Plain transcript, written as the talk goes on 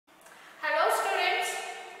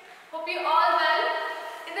you all well.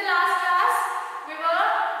 In the last class, we were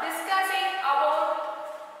discussing about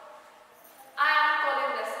I am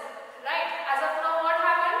Colin lesson, right? As of now, what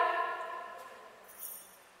happened?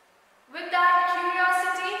 With that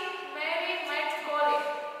curiosity, Mary met Colin.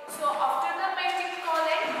 So after the meeting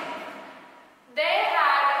Colin, they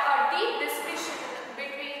had a deep discussion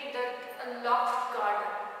between the locked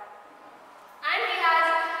garden.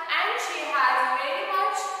 And she has very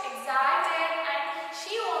much excited and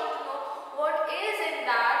she wants to know what is in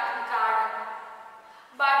that garden.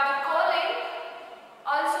 But the Colin,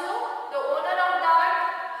 also the owner of that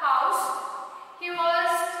house, he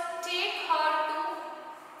was take her to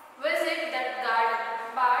visit that garden,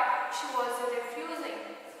 but she was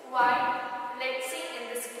refusing. Why? Let's see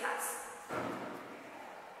in this class.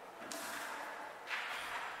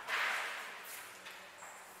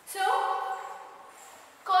 So,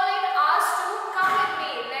 Colin asked to come with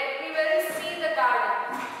me, we will see the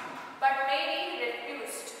garden. But Mary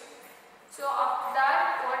refused. So after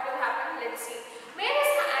that, what will happen? Let's see.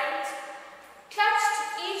 Mary's hands clutched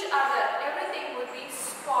each other. Everything would be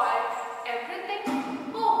spoiled.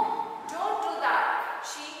 Everything? Oh, don't do that,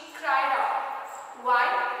 she cried out. Why?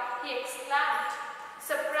 He exclaimed,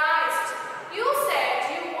 surprised. You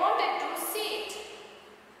said you wanted to see it.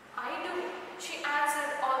 I do, she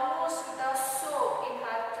answered almost with a sob in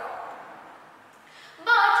her throat.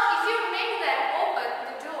 But if you make them open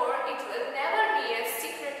the door, it will never be a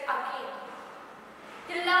secret again.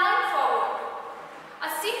 He leaned forward. A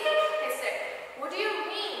secret? He said. What do you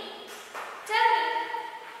mean? Tell me.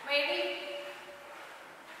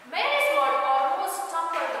 Mary's word almost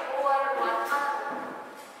stumbled over one another.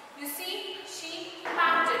 You see, she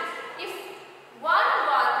panted. If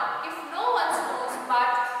no one knows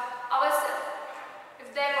but ourselves.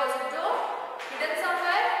 If there was a door hidden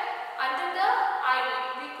somewhere under the ivy,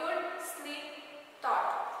 we could sleep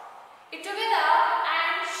thought it together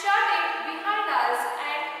and shut it behind us,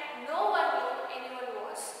 and no one knew anyone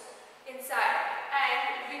was inside,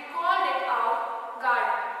 and we called it our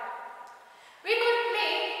garden. We could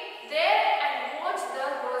play there and watch the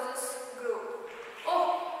roses grow. Oh,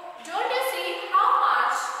 don't you see how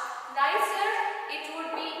much nicer it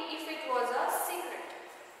would be if it was a secret?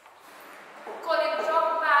 Colin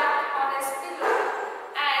dropped back on his pillow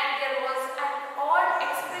and there was an odd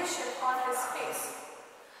expression on his face.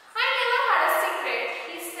 I never had a secret,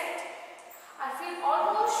 he said. I feel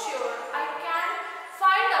almost sure I can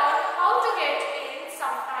find out how to get in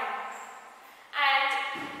sometime. And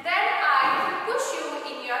then I will push you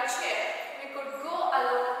in your chair. We could go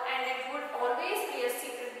alone and it would always be a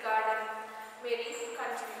secret garden, Mary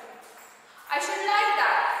continued. I should like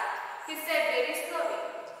that, he said very slowly,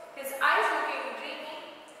 his eyes looking dreamy.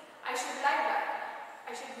 I should like that.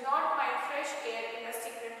 I should not mind fresh air in a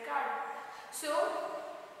secret garden. So,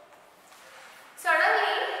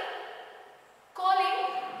 suddenly, Colin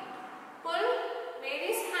pulled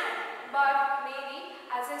Mary's hand, but Mary,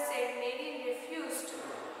 as I said, Mary refused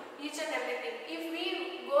each and everything. If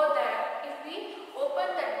we go there, if we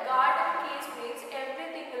open that garden case, means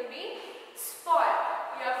everything will be spoiled.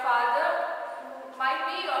 Your father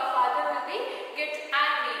will be get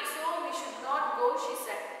angry, so we should not go, she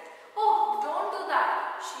said. Oh, don't do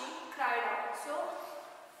that, she cried out. So,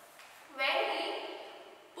 when he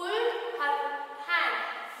pulled her hand,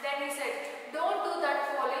 then he said, don't do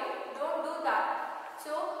that, Colin, don't do that.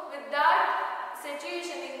 So, in that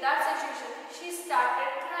situation, she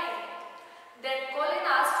started crying. Then Colin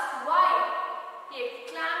asked, why? He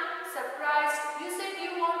exclaimed, surprised, you said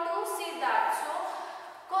you want to see that. So,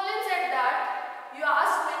 Colin said that, you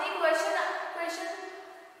asked many questions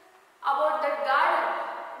about that garden.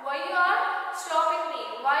 Why you are stopping me?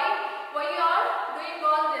 Why you are doing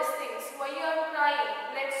all these things? Why you are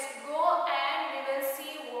crying? Let's go and we will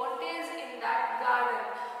see what is in that garden.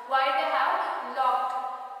 Why they have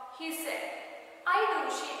locked? He said. I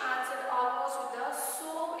do, she answered almost with a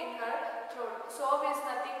sob in her throat. Sob is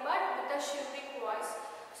nothing but with a shivering voice.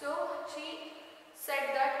 So she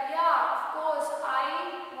said that, yeah, of course,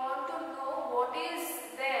 I want to know what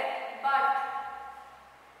is there, but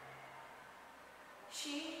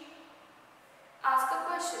she asked a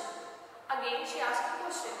question. Again, she asked a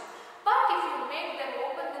question. But if you make them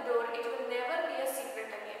open the door, it will never be a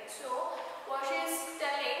secret again. So, what she is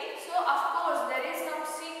telling, so of course, there is some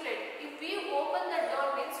secret. If we open the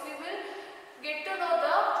door, means we will get to know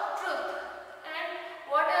the truth. And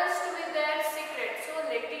what else to be there? Secret. So,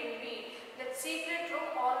 let it be. That secret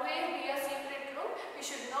room always be a secret room. We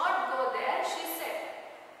should not go there, she said.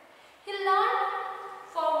 He leaned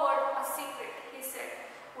forward. A secret, he said.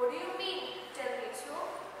 What do you mean? Tell me. So,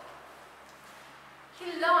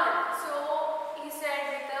 he learned. So, he said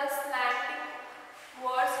with a slang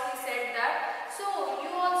words he said that. So you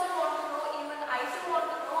also want to know, even I too want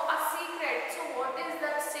to know a secret. So what is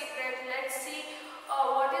that secret? Let's see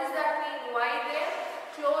what does that mean. Why they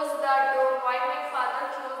close the door? Why my father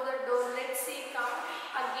closed the door? Let's see. Come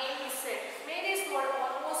again, he said. Mary's word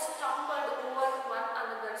almost stumbled over one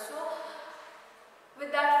another. So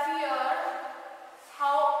with that fear,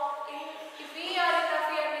 if we are in a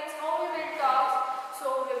fear means how we will talk.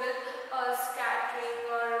 So we will scattering,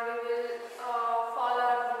 or we will follow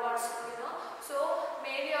our words, So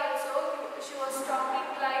Mary also, she was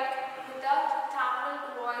talking like with a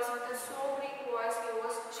tamil voice, with a sobering voice.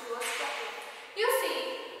 She was talking. You see,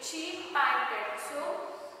 she panted. So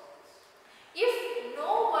if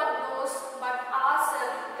no one knows but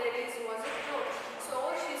ourselves, was a truth. So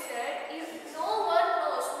she said, if no one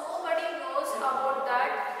knows, nobody knows about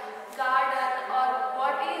that garden or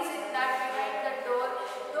what is in that behind the door,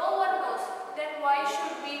 no one knows, then why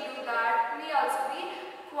should we do that? We also be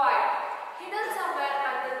quiet. Hidden somewhere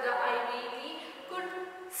under the ivy, we could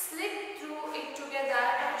slip through it together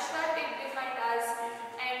and shut it behind us,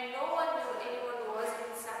 and no one knew anyone was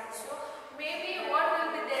inside. So maybe what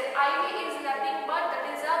will be there? Ivy is nothing but that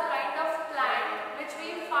is a kind of plant which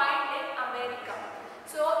we find in America.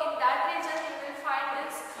 So in that region you will find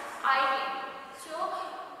this ivy. So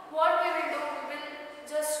what we will do? We will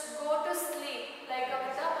just go to sleep like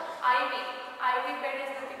with the ivy. Ivy bed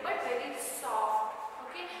is nothing but very soft.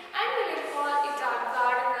 Okay, and we will call it our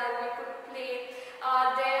gardener. We could play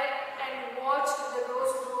there and watch the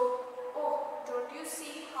rose grow. Oh, don't you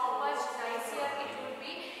see how much nicer it would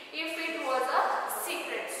be if it was a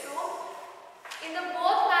secret? So in the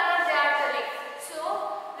both manner they are telling. So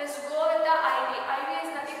let's go with the ivy. Ivy is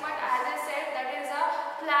nothing but, as I said, that is a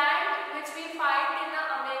plant which we find in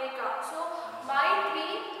America. So might be,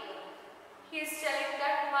 he is telling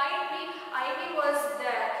that might be ivy was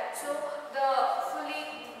there. So the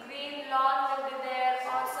fully green lawn will be there,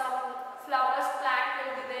 or some flowers plant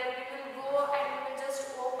will be there. We will go and we will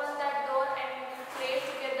just open that door and we will play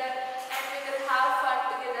together and we will have fun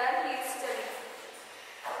together, he is telling.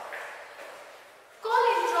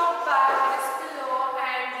 Colin dropped back on his pillow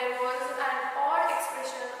and there was an odd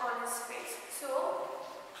expression on his face. So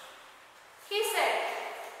he said,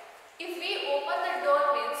 if we open the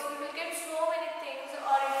door means we will get so many things,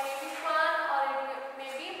 or it may be fun or it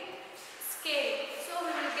may be scary. So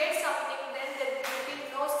we will get something, then there will be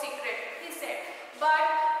no secret, he said.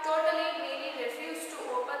 But totally Mary refused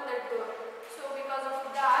to open the door. So because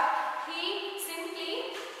of that, he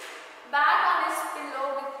simply back on his pillow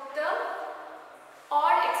with the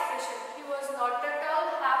odd expression. He was not at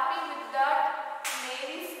all happy with that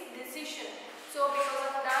Mary's decision. So because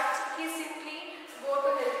of that, he simply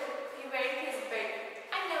went his bed.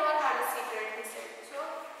 I never had a secret, he said. So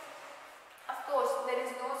of course there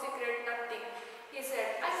is no secret, nothing. He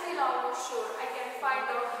said, I feel almost sure I can find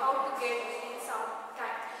out how to get in some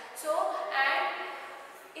time. So, and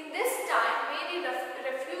in this time Mary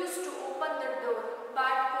refused to open the door,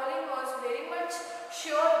 but Colin was very much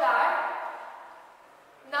sure that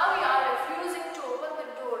now you are refusing to open the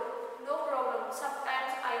door. No problem.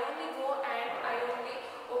 Sometimes I only go and I only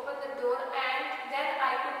open the door and then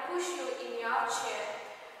I could push you in your chair.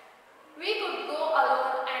 We could go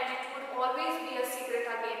alone and it would always be a secret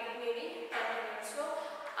again, Mary continued. So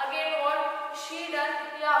again what she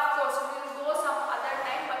done? Yeah, of course we will go some other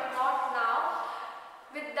time, but not now.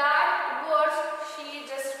 With that words, she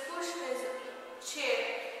just pushed his chair,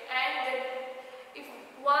 and then if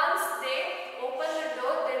once they open the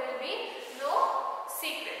door, there will be no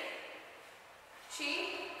secret.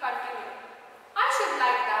 She continued. I should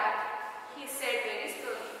like that, he said very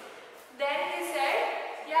slowly. Then he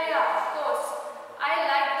said, yeah, of course, I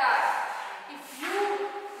like that. If you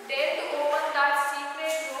dare to open that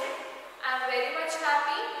secret room, I am very much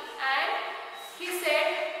happy. And he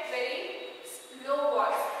said very low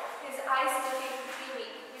voice, his eyes looking dreamy,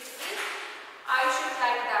 which means I should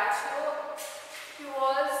like that. So he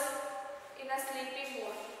was in a sleepy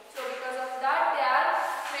mood. So because of that, they are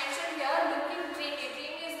mentioned here looking dreamy.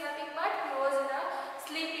 Dreamy is nothing but he was in a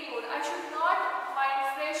sleepy mood. I should not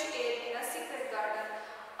mind fresh air in a secret garden.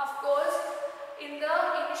 Of course, in the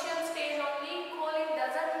initial stage only, Colin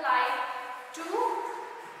doesn't like to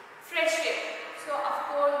fresh air. So of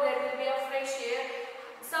course there will be a fresh air.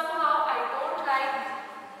 Somehow